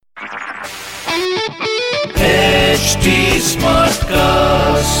HD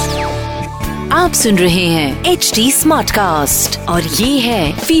Smartcast. आप सुन रहे हैं HD Smartcast और ये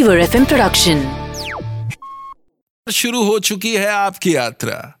है Fever FM प्रोडक्शन। शुरू हो चुकी है आपकी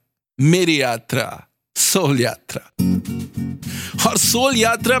यात्रा, मेरी यात्रा, सोल यात्रा। और सोल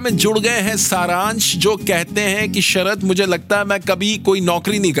यात्रा में जुड़ गए हैं सारांश, जो कहते हैं कि शरद मुझे लगता है मैं कभी कोई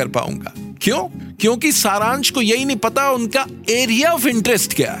नौकरी नहीं कर पाऊंगा। क्यों? क्योंकि सारांश को यही नहीं पता उनका एरिया ऑफ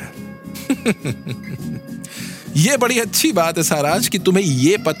इंटरेस्ट क्या है। ये बड़ी अच्छी बात है सारांश कि तुम्हें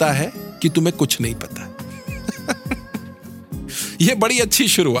ये पता है कि तुम्हें कुछ नहीं पता। ये बड़ी अच्छी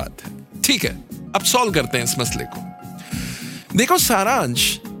शुरुआत है। ठीक है, अब सॉल्व करते हैं इस मसले को। देखो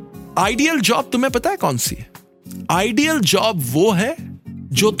सारांश, आइडियल जॉब तुम्हें पता है कौन सी है? आइडियल जॉब वो है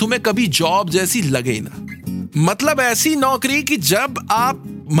जो तुम्हें कभी जॉब जैसी लगे ना। मतलब ऐसी नौकरी कि जब आप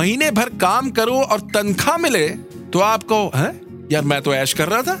महीने भर काम करो और तनख्वाह मिले तो आपको है यार, मैं तो ऐश कर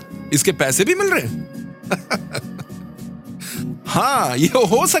रहा था, इसके पैसे भी मिल रहे हैं। हाँ, ये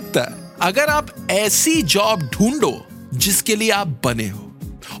हो सकता है अगर आप ऐसी जॉब ढूंढो जिसके लिए आप बने हो।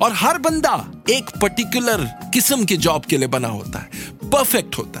 और हर बंदा एक पर्टिकुलर किस्म की जॉब के लिए बना होता है,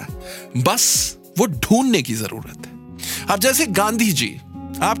 परफेक्ट होता है, बस वो ढूंढने की जरूरत है। अब जैसे गांधी जी,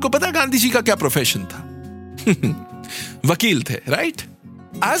 आपको पता है गांधी जी का क्या प्रोफेशन था? वकील थे, राइट?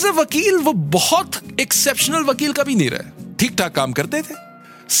 एज अ वकील वो बहुत एक्सेप्शनल वकील कभी नहीं रहे, ठीक ठाक काम करते थे।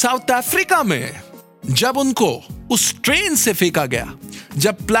 साउथ अफ्रीका में जब उनको उस ट्रेन से फेंका गया,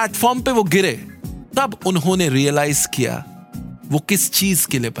 जब प्लेटफॉर्म पे वो गिरे, तब उन्होंने रियलाइज किया वो किस चीज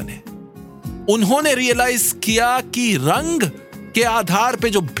के लिए बने। उन्होंने रियलाइज किया कि रंग के आधार पे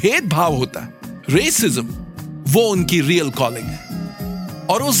जो भेदभाव होता है, रेसिज्म, वो उनकी रियल कॉलिंग है।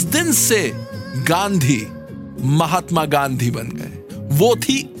 और उस दिन से गांधी महात्मा गांधी बन गए। वो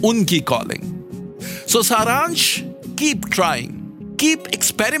थी उनकी कॉलिंग। सो सारांश, कीप ट्राइंग, कीप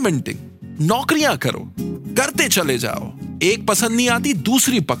एक्सपेरिमेंटिंग। नौकरियां करो, करते चले जाओ। एक पसंद नहीं आती,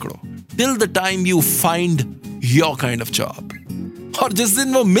 दूसरी पकड़ो, till the time you find your kind of job. और जिस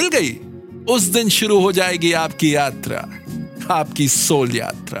दिन वो मिल गई, उस दिन शुरू हो जाएगी आपकी यात्रा, आपकी सोल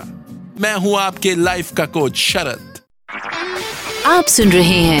यात्रा। मैं हूं आपके लाइफ का कोच शरद। आप सुन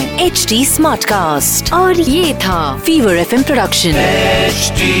रहे हैं HD Smartcast और ये था Fever FM production.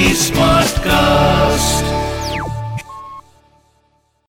 HD Smartcast.